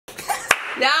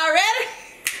Y'all ready?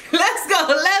 Let's go,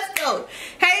 let's go.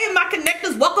 Hey my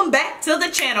connectors, welcome back to the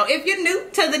channel. If you're new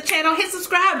to the channel, hit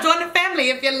subscribe, join the family.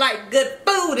 If you like good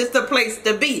food, it's the place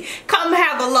to be. Come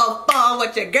have a little fun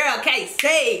with your girl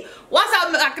KC. What's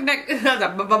up my connectors?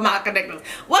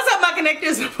 What's up my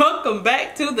connectors? Welcome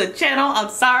back to the channel. I'm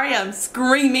sorry, I'm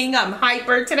screaming, I'm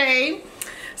hyper today.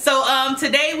 So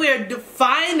today we're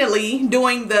finally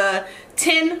doing the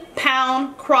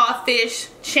 10-pound crawfish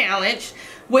challenge,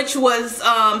 which was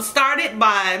started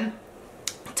by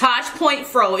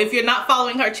ToshPointFro. If you're not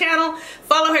following her channel,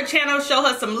 follow her channel, show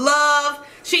her some love.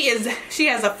 She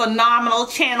has a phenomenal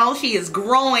channel. She is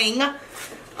growing,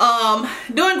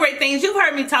 doing great things. You've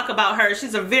heard me talk about her.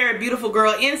 She's a very beautiful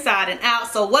girl inside and out.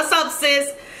 So what's up,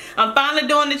 sis? I'm finally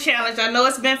doing the challenge. I know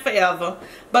it's been forever,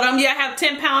 but yeah, I have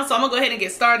 10 pounds, so I'm gonna go ahead and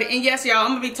get started. And yes, y'all, I'm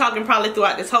gonna be talking probably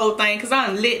throughout this whole thing because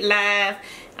I'm lit live.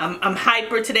 I'm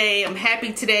hyper today. I'm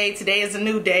happy today. Today is a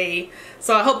new day.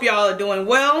 So I hope y'all are doing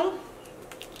well.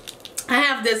 I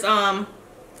have this, oh,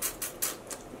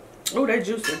 they're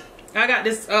juicy. I got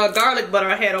this garlic butter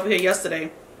I had over here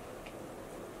yesterday.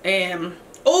 And,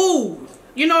 oh,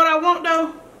 you know what I want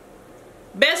though?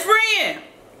 Best friend.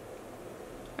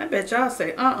 I bet y'all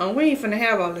say, we ain't finna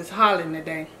have all this hollering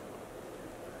today.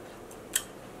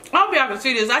 I hope y'all can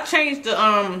see this. I changed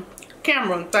the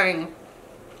camera thing.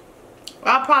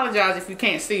 I apologize if you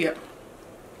can't see it,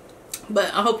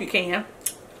 but I hope you can.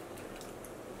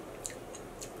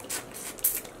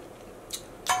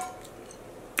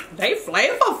 They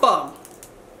flavorful.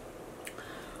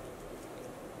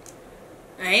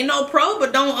 I ain't no pro,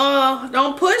 but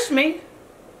don't push me.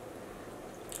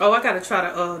 Oh, I gotta try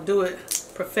to do it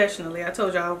professionally. I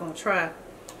told y'all I was gonna try.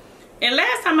 And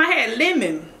last time I had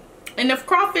lemon, and the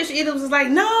crawfish eaters was like,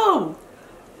 no,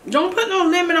 don't put no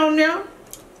lemon on there.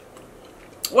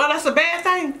 Well, that's a bad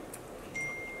thing.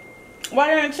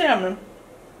 Why didn't you tell me?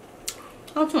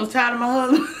 I'm so tired of my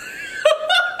husband.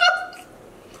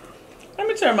 Let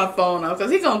me turn my phone off because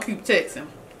he's gonna keep texting.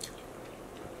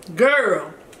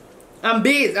 Girl, I'm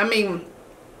busy.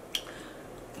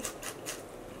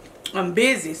 I'm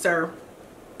busy, sir.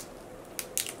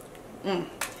 And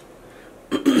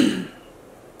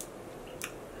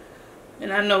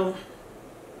I know,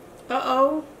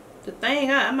 the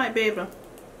thing, I might be able to,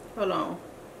 hold on.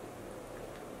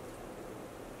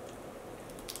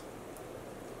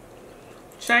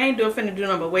 I ain't finna do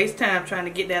nothing but waste time trying to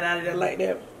get that out of there like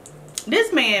that.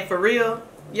 This man, for real,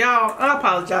 y'all, I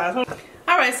apologize.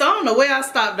 Alright, so I don't know where I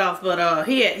stopped off, but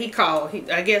he called.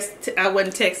 I guess I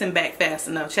wasn't texting back fast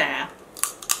enough, child.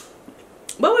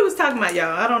 What we was talking about,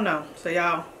 y'all, I don't know. So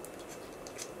y'all,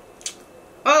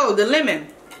 oh, the lemon.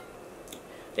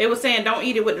 They were saying don't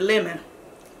eat it with the lemon.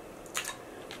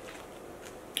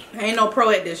 I ain't no pro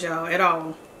at this, y'all, at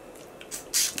all.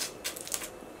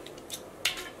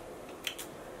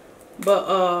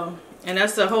 But and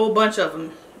that's a whole bunch of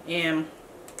them, and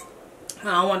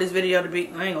I don't want this video to be,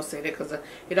 I ain't gonna say that because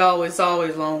it's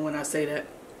always long when I say that.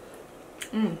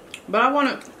 But I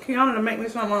want Kiana to make me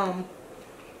some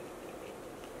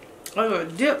a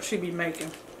dip she be making.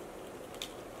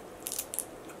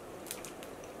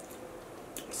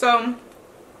 So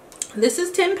this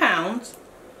is 10 pounds.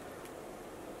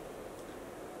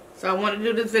 So I want to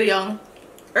do this video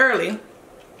early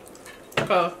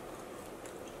because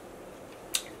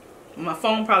my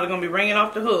phone probably gonna be ringing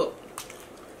off the hook.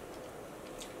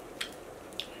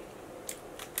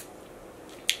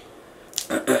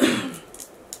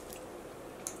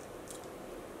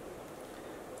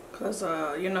 Cause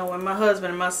you know, when my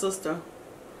husband and my sister,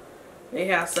 they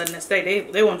have something to say,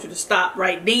 they want you to stop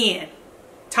right then.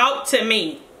 Talk to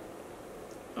me.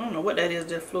 I don't know what that is,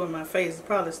 just flew in my face. It's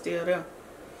probably still there.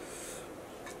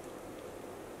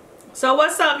 So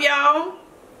what's up, y'all?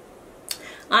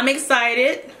 I'm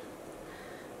excited.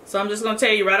 So I'm just going to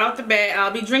tell you right off the bat,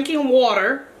 I'll be drinking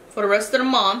water for the rest of the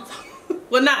month.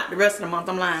 Well, not the rest of the month,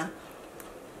 I'm lying.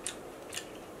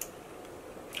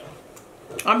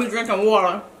 I'll be drinking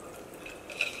water.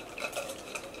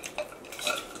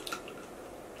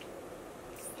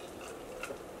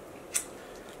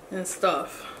 And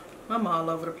stuff. I'm all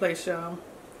over the place, y'all.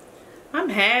 I'm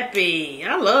happy.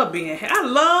 I love being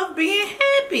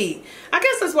happy. I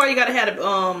guess that's why you got to have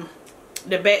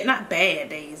the bad, not bad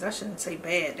days. I shouldn't say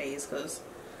bad days, because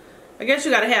I guess you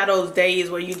gotta have those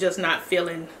days where you're just not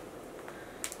feeling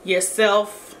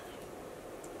yourself,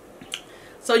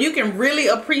 so you can really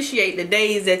appreciate the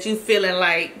days that you feeling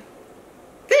like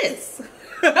this.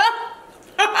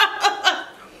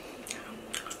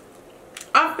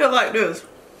 I feel like this.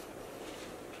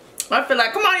 I feel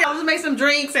like, come on y'all, let's make some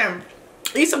drinks and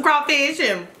eat some crawfish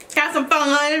and have some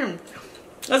fun.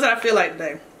 That's what I feel like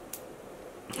today.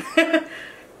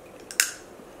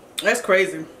 That's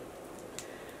crazy.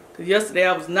 Because yesterday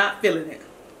I was not feeling it.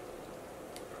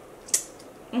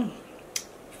 I'm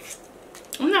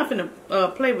not finna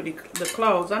play with the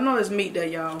claws. I know there's meat there,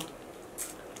 y'all.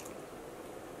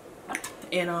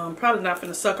 And probably not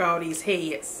finna suck all these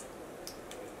heads.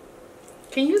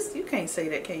 Can you can't say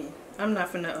that, can you? I'm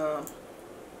not finna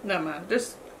never mind.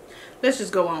 Let's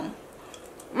just go on.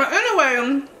 But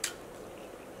anyway,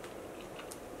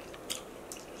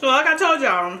 so like I told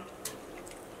y'all,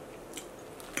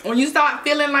 when you start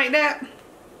feeling like that,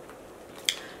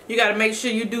 you gotta make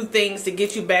sure you do things to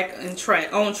get you back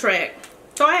on track.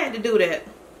 So I had to do that.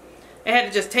 I had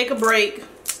to just take a break,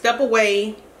 step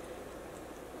away,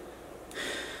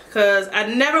 because I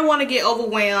never want to get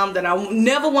overwhelmed, and I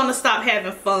never want to stop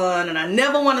having fun, and I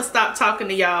never want to stop talking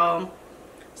to y'all.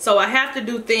 So I have to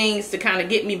do things to kind of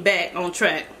get me back on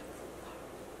track.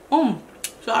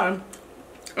 Sorry.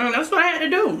 And that's what I had to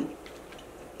do.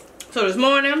 So this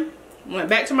morning, went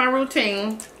back to my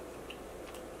routine.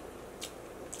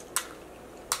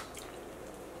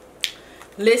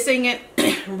 Listening and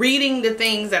reading the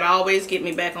things that always get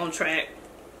me back on track.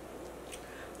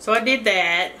 So I did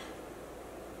that.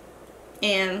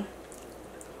 And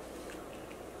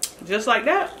just like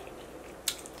that,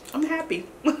 I'm happy.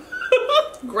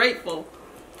 Grateful.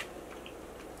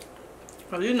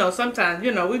 Well, you know, sometimes,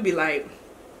 you know, we be like,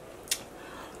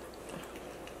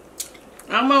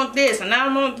 I want this and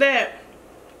I want that.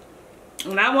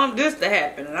 And I want this to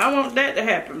happen and I want that to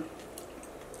happen.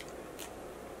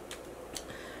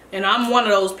 And I'm one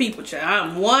of those people, child.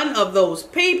 I'm one of those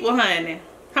people, honey.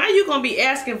 How you gonna be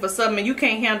asking for something and you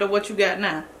can't handle what you got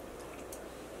now?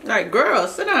 Like, girl,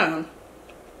 sit down.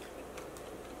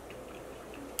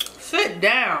 Sit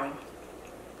down.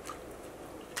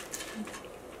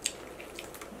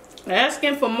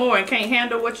 Asking for more and can't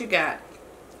handle what you got.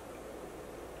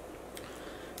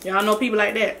 Y'all know people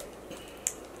like that.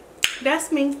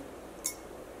 That's me.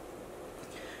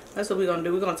 That's what we're gonna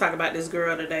do. We're gonna talk about this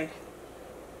girl today.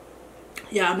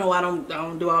 Y'all know I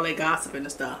don't do all that gossiping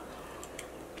and stuff.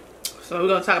 So we're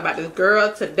gonna talk about this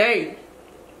girl today.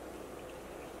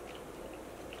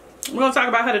 We're gonna talk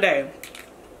about her today.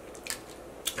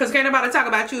 Cause can't nobody talk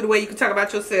about you the way you can talk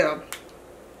about yourself.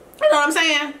 You know what I'm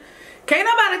saying? Can't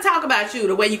nobody talk about you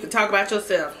the way you can talk about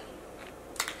yourself.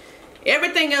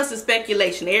 Everything else is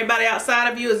speculation. Everybody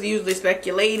outside of you is usually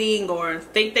speculating or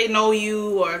think they know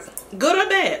you or good or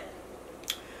bad.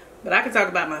 But I can talk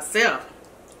about myself.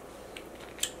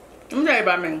 Let me tell you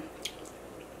about me.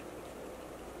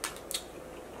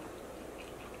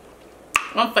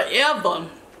 I'm forever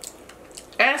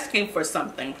asking for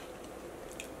something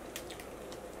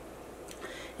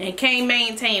and can't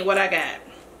maintain what I got.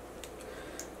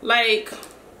 Like,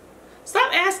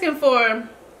 stop asking for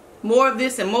more of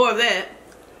this and more of that,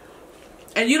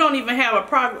 and you don't even have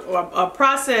a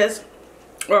process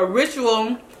or a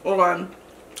ritual or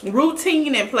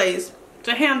routine in place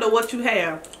to handle what you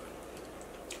have.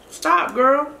 Stop,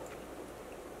 girl.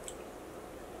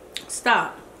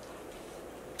 Stop.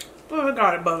 Oh, I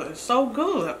got it, but it's so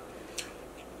good.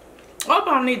 I hope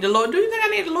I need to lower. Do you think I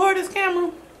need to lower this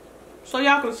camera so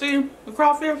y'all can see the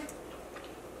crawfish?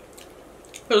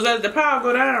 Because as the power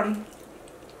go down,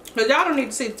 because y'all don't need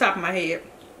to see the top of my head.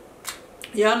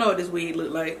 Y'all know what this wig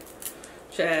look like.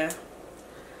 Child.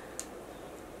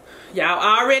 Y'all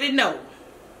already know.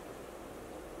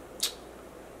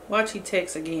 Watch he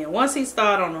text again. Once he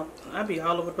start on I be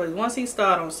all over the place. Once he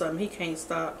start on something, he can't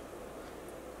stop.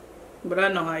 But I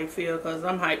know how he feel because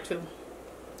I'm hyped too.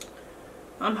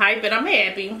 I'm hyped and I'm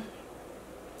happy.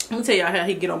 Let me tell y'all how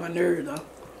he get on my nerves though.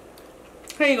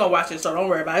 He ain't gonna watch it, so don't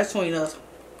worry about it. It's between us.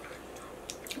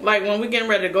 Like when we getting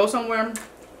ready to go somewhere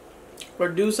or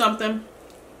do something,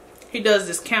 he does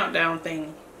this countdown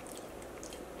thing.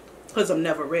 Because I'm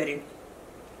never ready.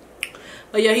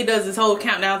 But yeah, he does this whole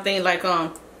countdown thing like,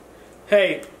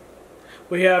 hey,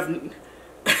 we have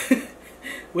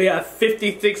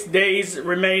 56 days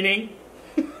remaining.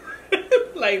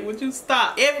 Like, would you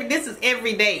stop? This is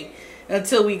every day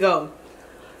until we go.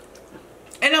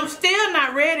 And I'm still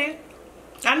not ready.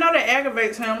 I know that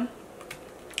aggravates him.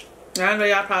 And I know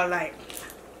y'all probably like,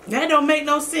 that don't make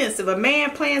no sense. If a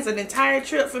man plans an entire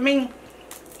trip for me,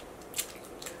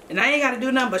 and I ain't got to do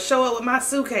nothing but show up with my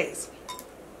suitcase,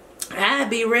 I'd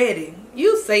be ready.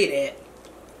 You say that.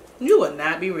 You will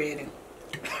not be ready.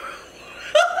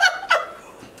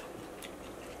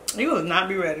 You will not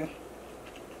be ready.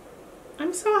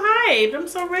 I'm so hyped. I'm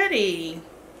so ready.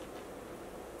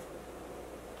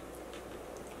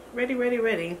 Ready, ready,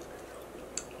 ready.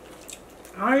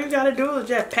 All you gotta do is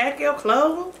just pack your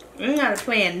clothes. You ain't gotta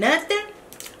plan nothing.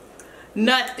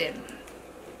 Nothing.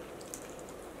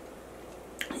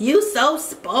 You so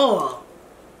spoiled.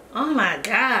 Oh my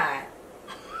God.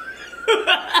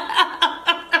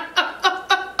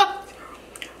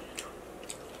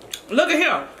 Look at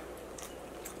him.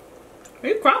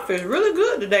 These crawfish really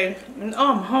good today.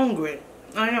 Oh, I'm hungry.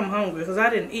 I am hungry because I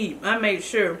didn't eat. I made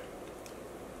sure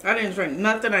I didn't drink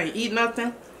nothing. I didn't eat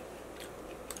nothing.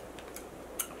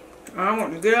 I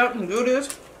want to get up and do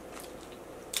this.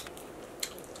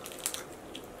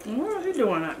 What is he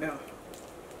doing out there?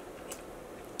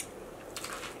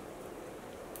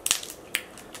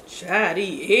 Child,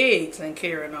 these eggs ain't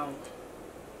carrying on.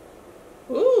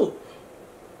 Ooh.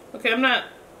 Okay, I'm not.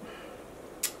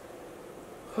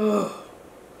 Oh.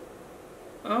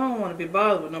 I don't want to be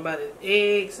bothered with nobody's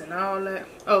eggs and all that.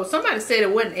 Oh, somebody said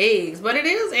it wasn't eggs, but it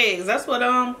is eggs. That's what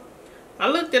I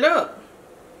looked it up.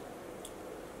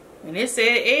 And it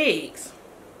said eggs.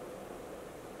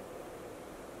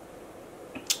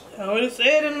 I already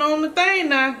said it on the thing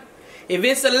now. If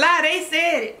it's a lie, they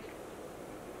said it.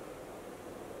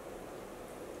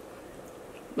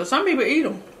 But some people eat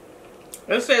them.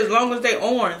 It says as long as they're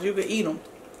orange, you can eat them.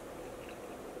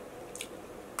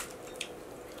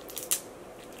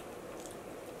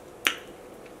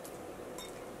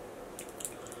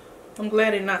 I'm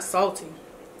glad they're not salty.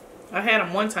 I had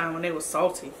them one time when they were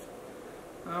salty.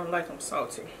 I don't like them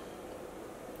salty.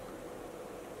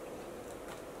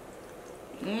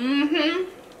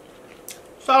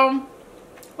 So,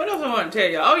 what else I want to tell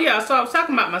you? Oh yeah, so I was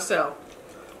talking about myself.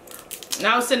 And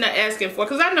I was sitting there asking for,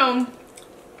 because I know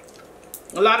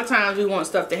a lot of times we want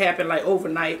stuff to happen like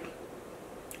overnight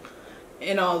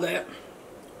and all that.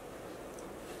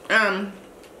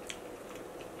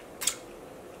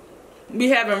 We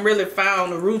haven't really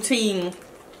found a routine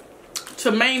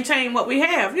to maintain what we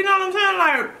have. You know what I'm saying?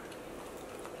 Like,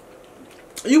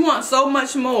 you want so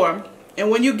much more, and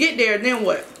when you get there, then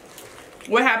what?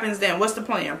 What happens then? What's the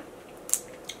plan?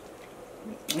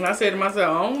 And I said to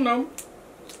myself, I don't know.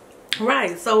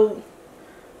 Right, so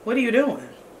what are you doing?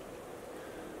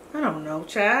 I don't know,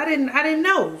 child. I didn't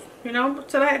know, you know,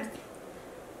 until I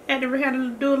had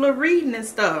to do a little reading and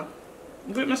stuff.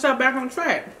 Get myself back on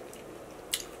track.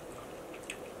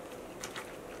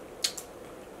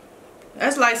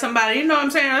 That's like somebody, you know what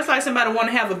I'm saying? That's like somebody want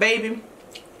to have a baby.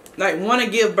 Like, want to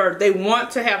give birth. They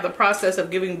want to have the process of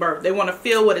giving birth. They want to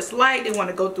feel what it's like. They want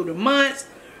to go through the months.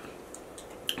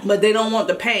 But they don't want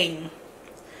the pain.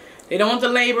 They don't want the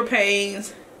labor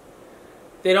pains.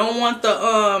 They don't want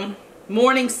the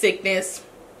morning sickness.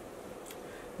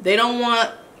 They don't want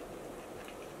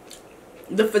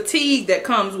the fatigue that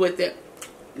comes with it.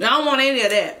 I don't want any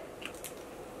of that.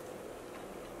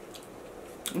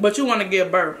 But you want to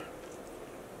give birth.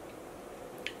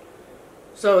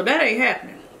 So that ain't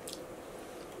happening.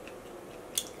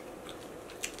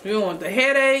 You don't want the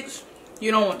headaches.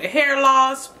 You don't want the hair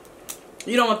loss.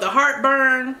 You don't want the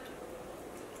heartburn.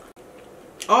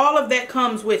 All of that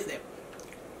comes with it.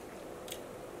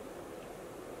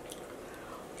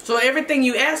 So everything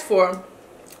you ask for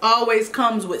always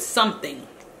comes with something.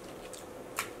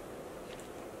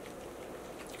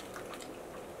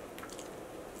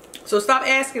 So stop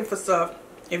asking for stuff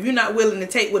if you're not willing to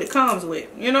take what it comes with.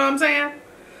 You know what I'm saying?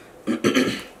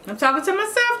 I'm talking to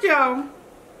myself, y'all.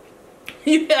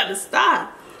 You gotta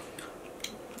stop.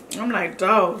 I'm like,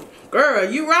 dog, girl,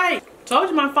 you right. Told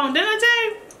you my phone, didn't I tell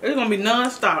you? It's gonna be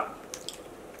non-stop.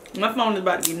 My phone is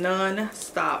about to be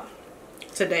non-stop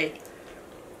today.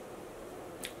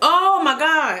 Oh my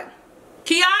God.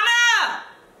 Kiana!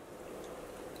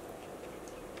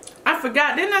 I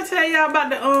forgot. Didn't I tell y'all about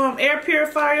the air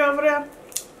purifier over there?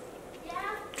 Yeah.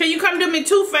 Can you come do me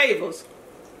 2 favors?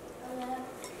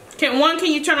 Can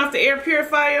you turn off the air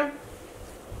purifier?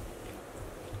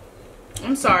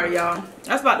 I'm sorry, y'all.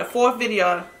 That's about the 4th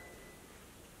video.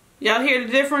 Y'all hear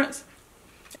the difference?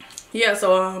 Yeah,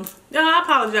 so yeah, I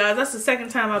apologize. That's the 2nd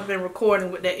time I've been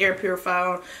recording with that air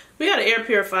purifier on. We got an air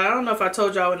purifier. I don't know if I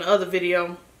told y'all in the other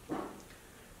video.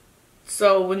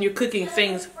 So when you're cooking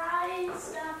things, fried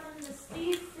stuff in the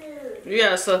seafood.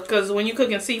 Yeah, so because when you're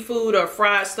cooking seafood or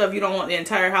fried stuff, you don't want the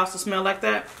entire house to smell like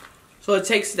that. So it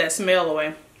takes that smell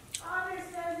away. Oh, it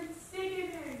says it's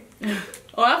sickening.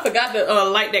 Oh, I forgot to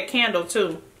light that candle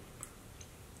too.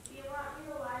 You want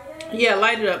me to light it? Yeah,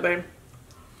 light it up, baby.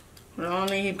 I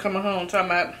don't need him coming home talking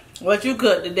about what you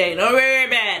cooked today. Don't worry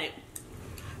about it.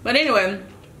 But anyway,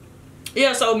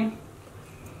 yeah, so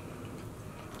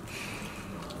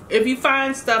if you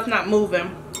find stuff not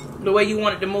moving the way you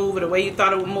want it to move or the way you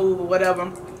thought it would move or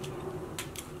whatever,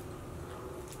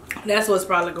 that's what's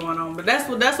probably going on. But that's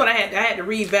what I had to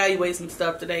reevaluate some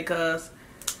stuff today, cause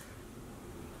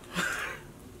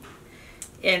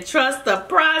And trust the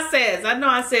process. I know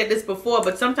I said this before,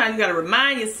 but sometimes you gotta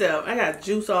remind yourself. I got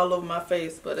juice all over my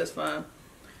face, but it's fine.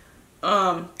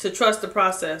 To trust the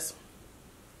process.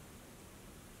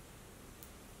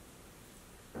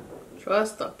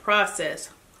 Trust the process.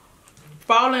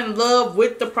 Fall in love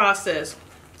with the process.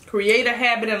 Create a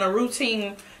habit and a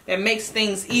routine that makes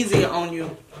things easier on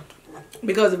you.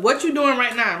 Because what you're doing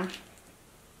right now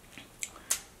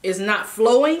is not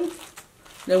flowing,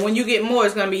 then when you get more,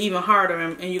 it's going to be even harder,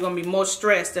 and you're going to be more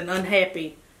stressed and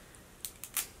unhappy.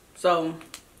 So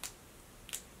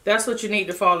that's what you need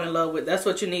to fall in love with. That's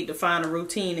what you need to find a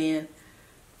routine in.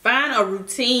 Find a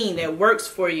routine that works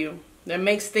for you, that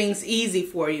makes things easy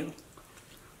for you.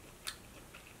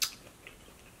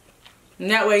 And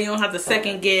that way you don't have to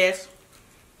second guess.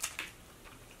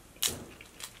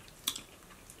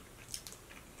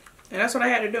 And that's what I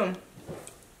had to do.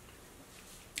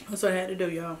 That's what I had to do,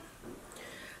 y'all.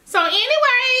 So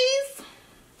anyways,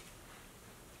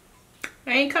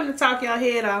 I ain't come to talk y'all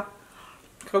head off,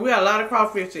 because we got a lot of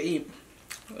crawfish to eat.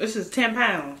 This is 10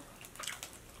 pounds.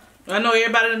 I know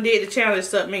everybody done did the challenge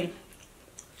except me.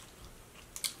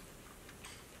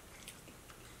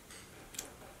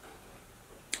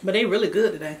 But they really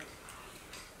good today.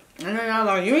 I know y'all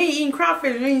like, you ain't eating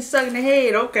crawfish, you ain't sucking the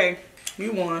head. Okay,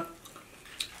 you won.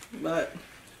 But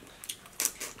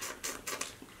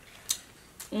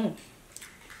I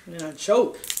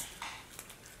choke.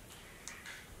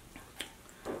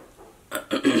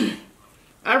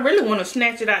 I really want to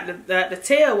snatch it out the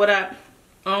tail without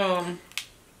I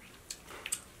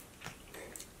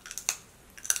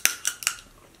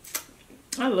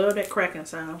love that cracking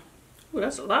sound. Ooh,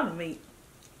 that's a lot of meat.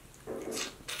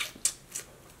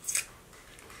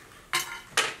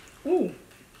 Ooh.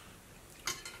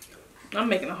 I'm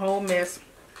making a whole mess.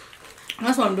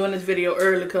 That's why I'm doing this video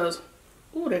early, because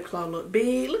ooh, that claw look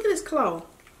big. Look at this claw.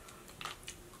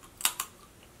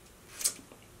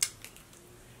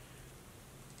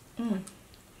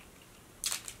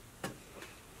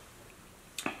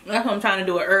 That's why I'm trying to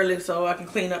do it early, so I can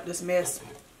clean up this mess.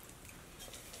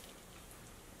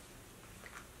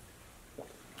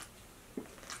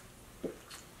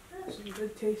 That's some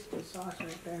good tasting sauce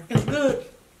right there. It's good.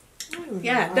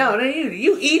 Yeah, no,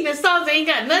 you eating the sauce, ain't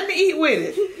got nothing to eat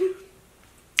with it.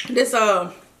 This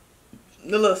the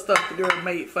little stuff the girl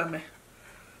made for me.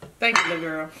 Thank you, little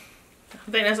girl.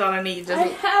 I think that's all I need. Just I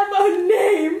have a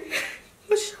name.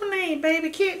 What's your name, baby?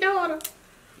 Kid daughter.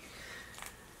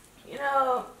 You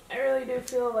know, I really do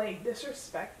feel like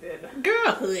disrespected.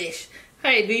 Girl, hush.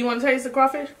 Hey, do you want to taste the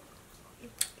crawfish?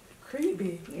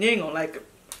 Creepy. You ain't gonna like it.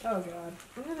 Oh God.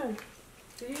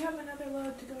 Do you have another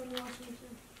load to go to Washington?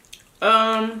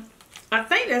 I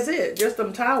think that's it. Just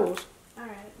them towels.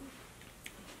 Alright.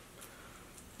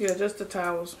 Yeah, just the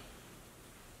towels.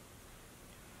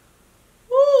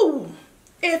 Ooh,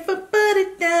 if I put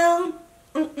it down,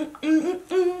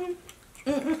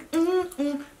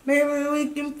 maybe we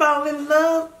can fall in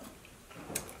love.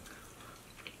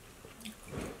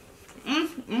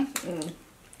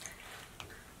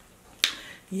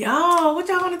 Y'all, what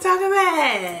y'all want to talk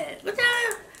about? What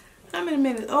y'all? How many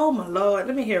minutes? Oh my Lord,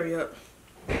 let me hurry up.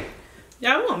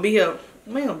 Y'all, we gonna be here.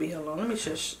 We ain't gonna be here long. Let me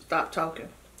just stop talking.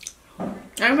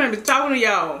 I'm gonna be talking to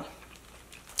y'all.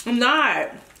 I'm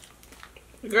not.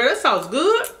 Girl, that sounds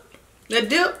good. That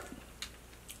dip.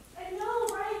 I know,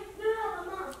 right? No,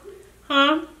 Mom.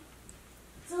 Huh?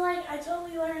 So like, I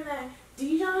totally learned that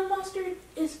Dijon mustard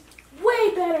is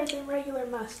way better than regular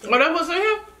mustard. Oh, that was in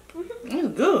here?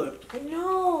 It's good. I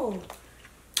know.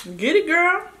 Get it,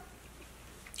 girl.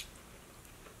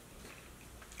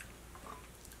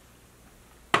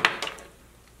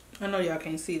 I know y'all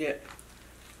can't see that.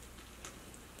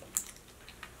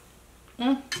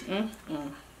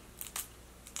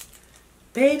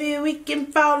 Baby, we can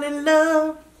fall in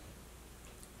love.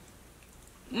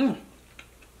 It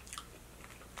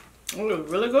was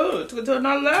really good. Took it to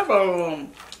another level.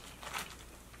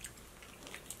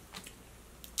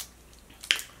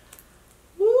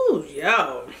 Ooh,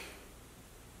 y'all.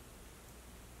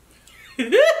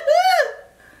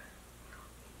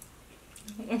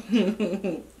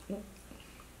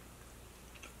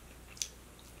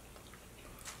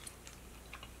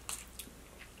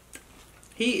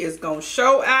 He is gonna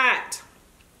show out.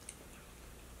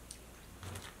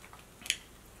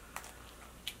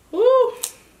 Woo.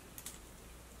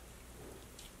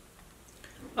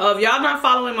 If y'all not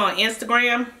following him on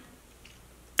Instagram,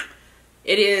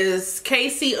 it is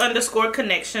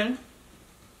KC_connection.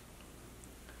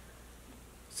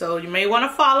 So you may want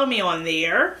to follow me on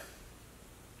there.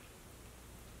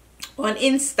 On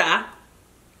Insta.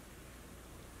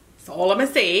 That's all I'm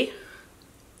gonna say.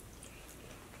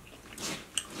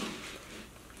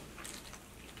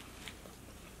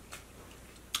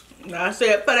 I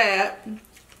said for that.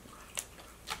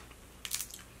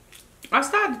 I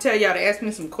started to tell y'all to ask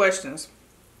me some questions.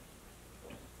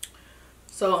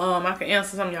 So I can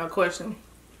answer some of y'all questions.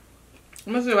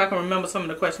 Let me see if I can remember some of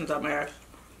the questions I'm asked.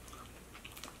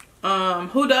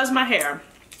 Who does my hair?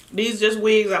 These just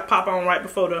wigs I pop on right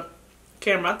before the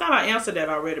camera. I thought I answered that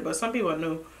already, but some people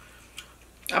knew.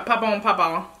 I pop on,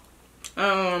 pop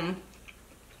on.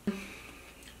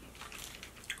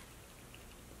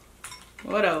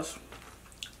 What else?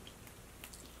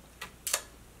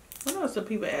 What else do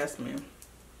people ask me?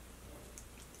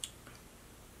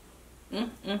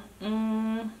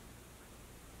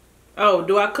 Oh,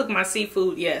 do I cook my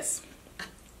seafood? Yes.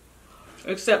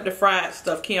 Except the fried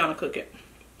stuff, Kiana cook it.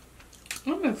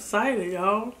 I'm excited,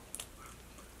 y'all.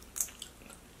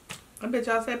 I bet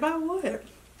y'all say, about what?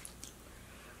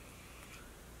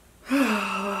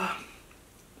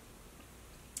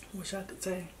 Wish I could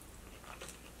say.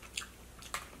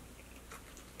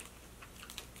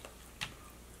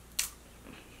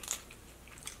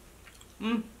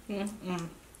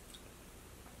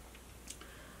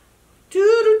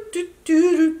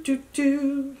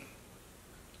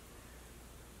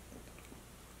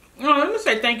 Oh, let me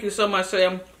say thank you so much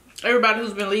to everybody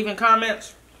who's been leaving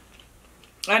comments.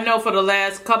 I know for the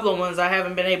last couple of ones I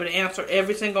haven't been able to answer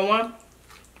every single one.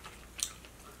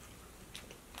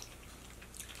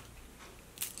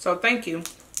 So thank you.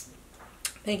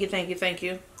 Thank you, thank you, thank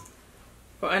you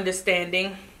for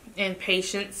understanding and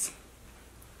patience.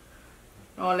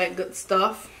 All that good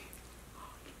stuff.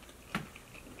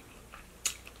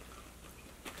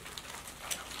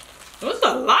 That's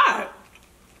a lot.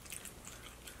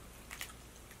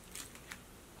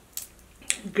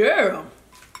 Girl.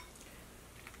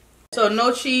 So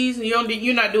no cheese,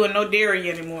 you're not doing no dairy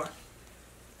anymore.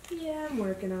 Yeah, I'm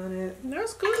working on it.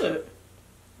 That's good.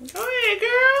 Go ahead,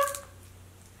 girl.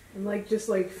 I'm like just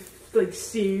like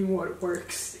seeing what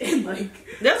works and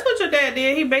like. That's what your dad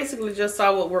did. He basically just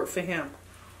saw what worked for him.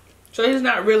 So he's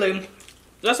not really.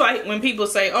 That's why when people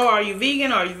say, "Oh, are you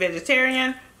vegan? Or are you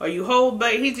vegetarian? Are you whole?"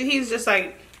 But he's just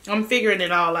like, I'm figuring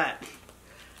it all out.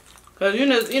 Cause you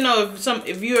know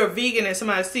if you're a vegan and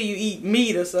somebody see you eat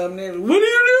meat or something, what are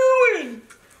you doing?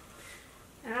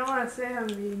 And I don't want to say I'm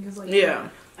vegan because like yeah.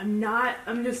 I'm not.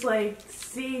 I'm just like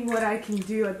seeing what I can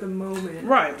do at the moment.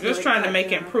 Right. Just like, trying to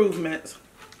make improvements.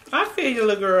 I feel you,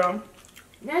 little girl.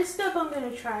 Next up, I'm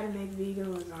gonna try to make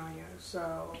vegan lasagna.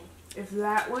 So if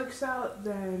that works out,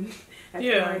 then I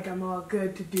feel like I'm all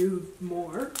good to do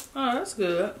more. Oh, that's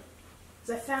good.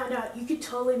 Because I found out you could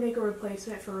totally make a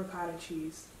replacement for ricotta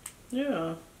cheese.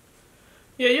 Yeah.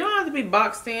 Yeah, you don't have to be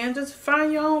boxed in. Just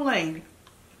find your own lane.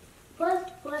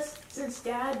 Plus, since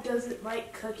Dad doesn't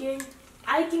like cooking,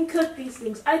 I can cook these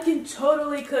things. I can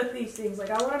totally cook these things. Like,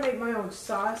 I want to make my own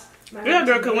sauce. Yeah,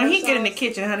 girl, because when he get in the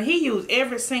kitchen, honey, he use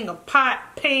every single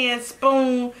pot, pan,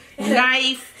 spoon,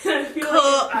 knife,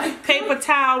 cup, paper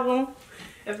towel.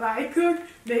 If I cook,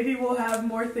 maybe we'll have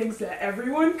more things that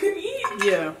everyone can eat.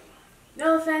 Yeah.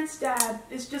 No offense, Dad.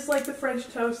 It's just like the French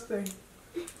toast thing.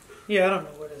 Yeah, I don't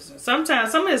know what it is.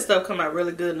 Sometimes some of this stuff come out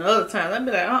really good, and other times I'd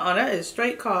be like, that is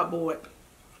straight cardboard.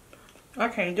 I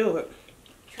can't do it.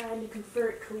 Trying to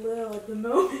convert Khalil at the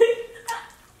moment.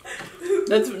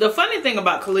 The funny thing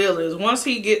about Khalil is once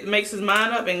he makes his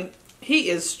mind up, and he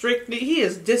is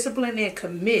disciplined and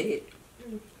committed.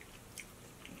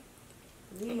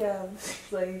 He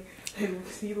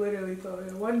literally told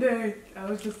me one day. I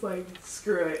was just like,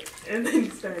 screw it, and then he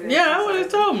started. Yeah, that's what he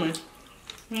told me.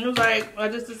 He was like, I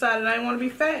just decided I didn't want to be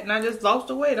fat, and I just lost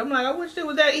the weight. I'm like, I wish it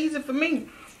was that easy for me.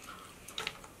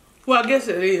 Well, I guess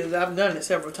it is. I've done it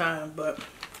several times, but.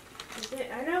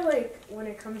 I know, like, when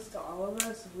it comes to all of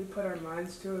us, if we put our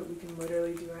minds to it, we can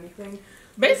literally do anything.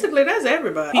 Basically, that's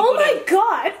everybody. Oh my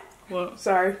God! What?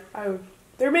 Sorry.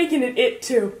 They're making an It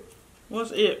too.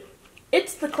 What's It?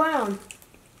 It's the clown.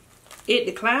 It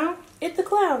the clown? It the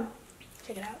clown.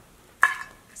 Check it out.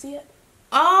 See it?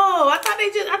 Oh, I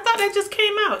thought that just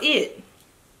came out. It.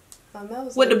 That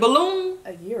was with the balloon?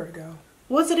 A year ago.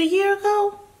 Was it a year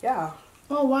ago? Yeah.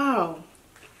 Oh, wow.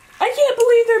 I can't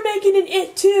believe they're making an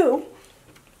It too.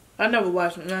 I never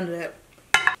watched none of that.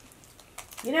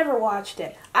 You never watched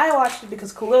it. I watched it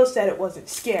because Khalil said it wasn't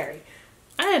scary.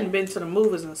 I hadn't been to the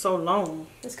movies in so long.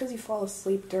 It's because you fall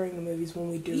asleep during the movies when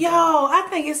we do. Yo, I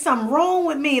think it's something wrong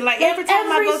with me. Like every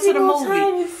time I go to the movie, every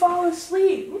time you fall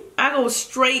asleep, I go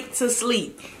straight to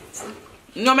sleep.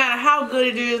 No matter how good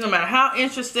it is, no matter how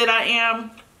interested I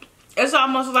am, it's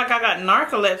almost like I got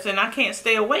narcolepsy and I can't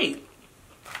stay awake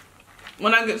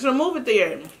when I get to the movie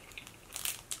theater.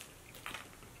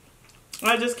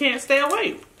 I just can't stay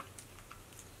awake.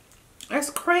 That's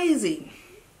crazy.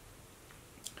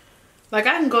 Like,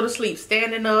 I can go to sleep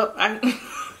standing up. I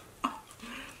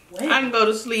can go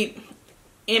to sleep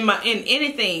in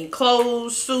anything.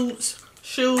 Clothes, suits,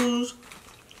 shoes.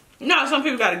 You know, some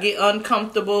people gotta get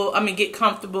uncomfortable. Get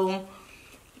comfortable,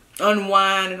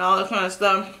 unwind, and all that kind of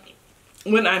stuff.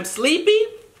 When I'm sleepy,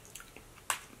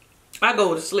 I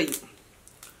go to sleep.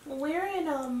 When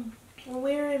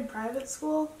we were in private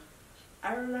school,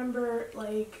 I remember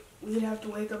like we'd have to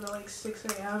wake up at like 6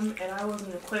 a.m. and I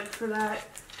wasn't equipped for that.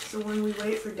 So when we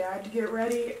wait for Dad to get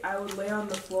ready, I would lay on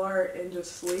the floor and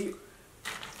just sleep.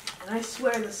 And I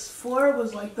swear this floor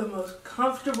was like the most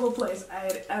comfortable place I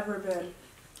had ever been.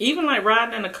 Even like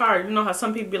riding in a car, you know how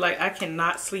some people be like, I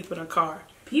cannot sleep in a car.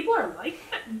 People are like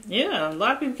that? Yeah, a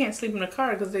lot of people can't sleep in a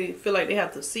car because they feel like they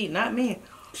have to see. Not me.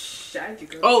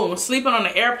 Oh, sleeping on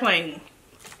the airplane.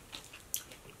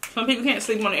 Some people can't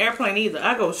sleep on the airplane either.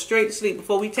 I go straight to sleep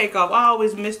before we take off. I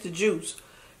always miss the juice.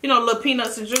 You know, little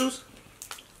peanuts and juice?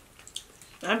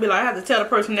 I'd be like, I have to tell the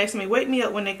person next to me, wake me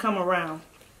up when they come around.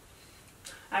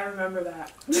 I remember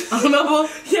that. Remember?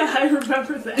 Yeah, I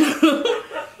remember that.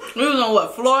 We was on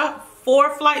what, 4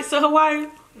 flights to Hawaii?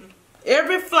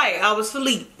 Every flight, I was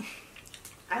asleep.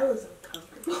 I was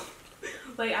uncomfortable.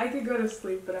 Like, I could go to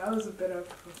sleep, but I was a bit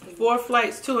uncomfortable. 4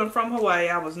 flights to and from Hawaii,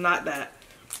 I was not that.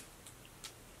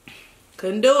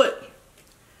 Couldn't do it.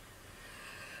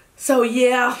 So,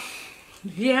 yeah.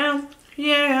 Yeah.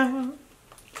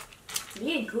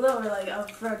 Me and Glue are like up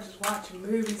front just watching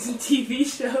movies and TV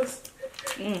shows.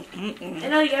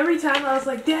 And like every time I was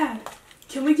like, Dad,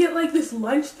 can we get like this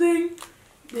lunch thing?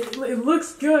 It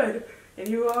looks good. And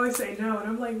you always say no. And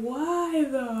I'm like, why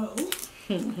though?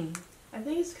 I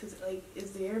think it's because like,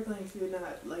 is the airplane food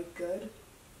not like good?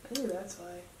 I think that's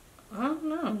why. I don't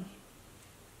know.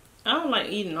 I don't like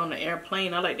eating on the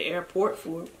airplane. I like the airport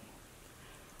food.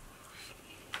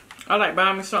 I like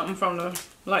buying me something from the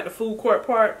food court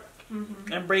part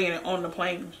and bringing it on the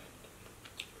plane.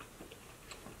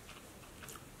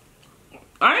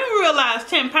 I didn't realize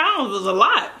 10 pounds was a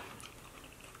lot.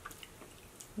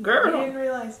 Girl. You didn't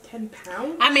realize 10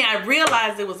 pounds? I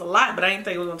realized it was a lot, but I didn't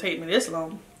think it was going to take me this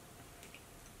long.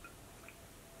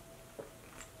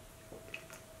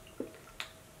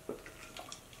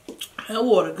 That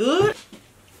water good.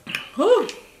 Whew.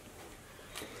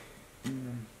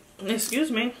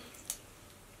 Excuse me.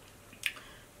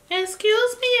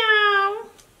 Excuse me, y'all.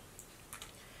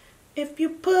 If you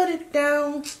put it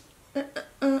down.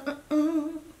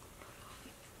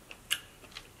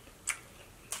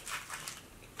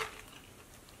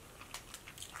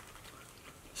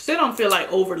 Still don't feel like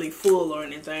overly full or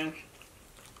anything.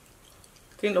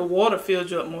 I think the water fills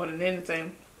you up more than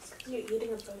anything. It's because you're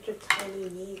eating a bunch of tiny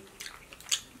meat.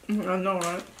 I know,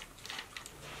 right?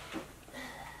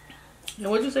 And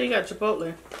what'd you say you got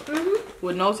Chipotle?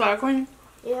 With no sour cream?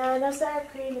 Yeah, no sour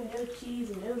cream and no cheese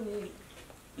and no meat.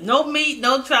 No meat,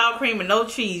 no sour cream, and no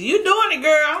cheese. You doing it,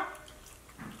 girl.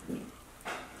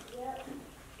 Yeah.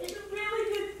 It's a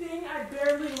really good thing I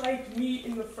barely liked meat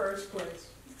in the first place.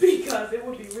 Because it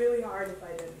would be really hard if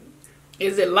I didn't.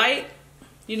 Is it light?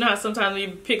 You know how sometimes when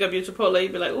you pick up your Chipotle, you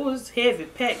be like, oh, it's heavy,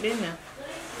 packed in there.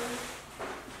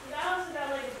 I also got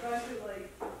like a bunch of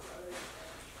like...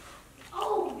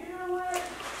 Oh, you know what?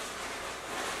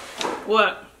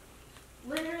 What?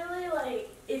 Literally, like,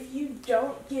 if you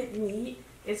don't get meat,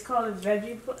 it's called a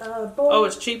veggie bowl. Oh,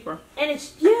 it's cheaper. And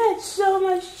it's so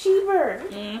much cheaper.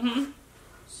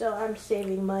 So I'm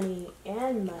saving money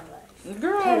and my life.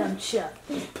 Girl.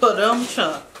 Put 'em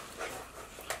chunk.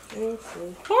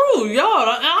 Oh, y'all,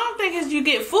 I don't think as you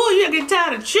get full, you get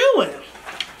tired of chewing.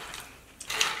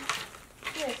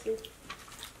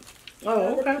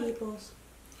 Oh, okay.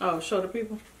 Oh, show the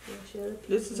people. Yeah, show the people.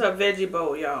 This is her veggie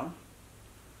bowl, y'all.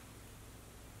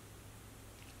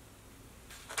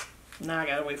 Now I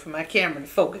gotta wait for my camera to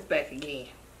focus back again.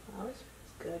 Oh, it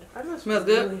smells good. I must smells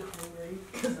be good. Really hungry.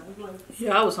 I'm like,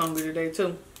 yeah, I was hungry today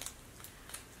too.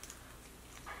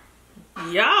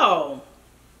 Y'all,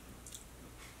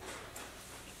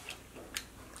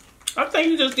 I think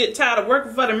you just get tired of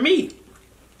working for the meat.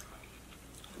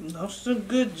 Lost a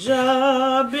good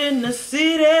job in the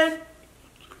city.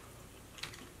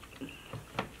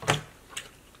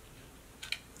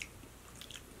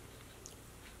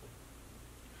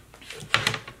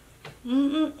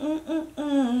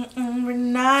 Every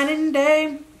night and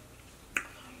day.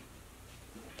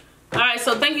 Alright,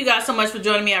 so thank you guys so much for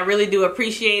joining me. I really do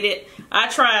appreciate it. I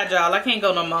tried, y'all. I can't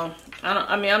go no more.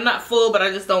 I'm not full, but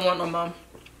I just don't want no more.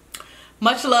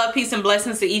 Much love, peace, and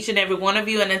blessings to each and every one of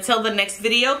you. And until the next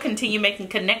video, continue making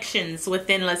connections with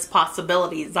endless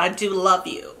possibilities. I do love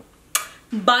you.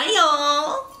 Bye,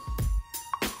 y'all.